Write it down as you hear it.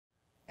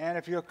And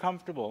if you're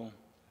comfortable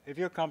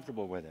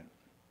with it,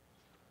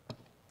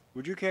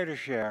 would you care to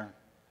share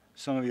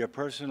some of your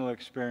personal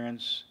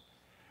experience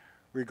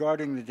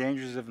regarding the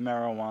dangers of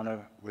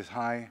marijuana with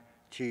high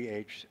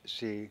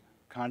THC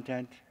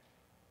content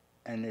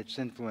and its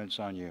influence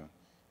on you?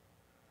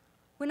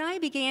 When I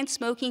began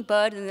smoking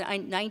bud in the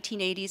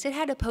 1980s, it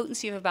had a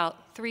potency of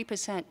about 3%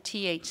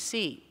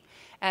 THC.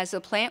 As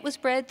the plant was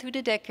bred through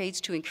the decades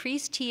to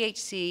increase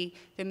THC,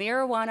 the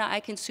marijuana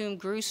I consumed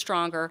grew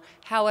stronger.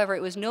 However,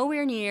 it was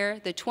nowhere near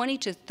the 20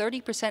 to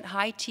 30%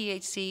 high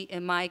THC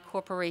in my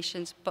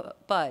corporation's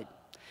bud.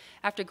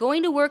 After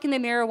going to work in the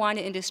marijuana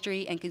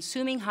industry and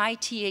consuming high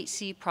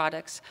THC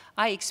products,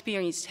 I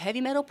experienced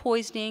heavy metal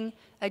poisoning,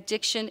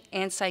 addiction,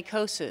 and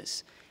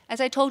psychosis. As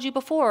I told you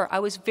before, I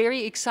was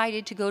very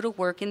excited to go to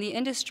work in the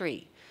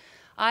industry.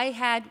 I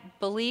had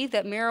believed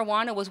that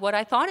marijuana was what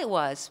I thought it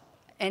was,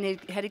 and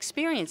it had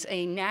experienced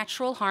a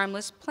natural,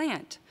 harmless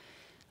plant.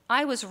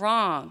 I was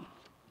wrong.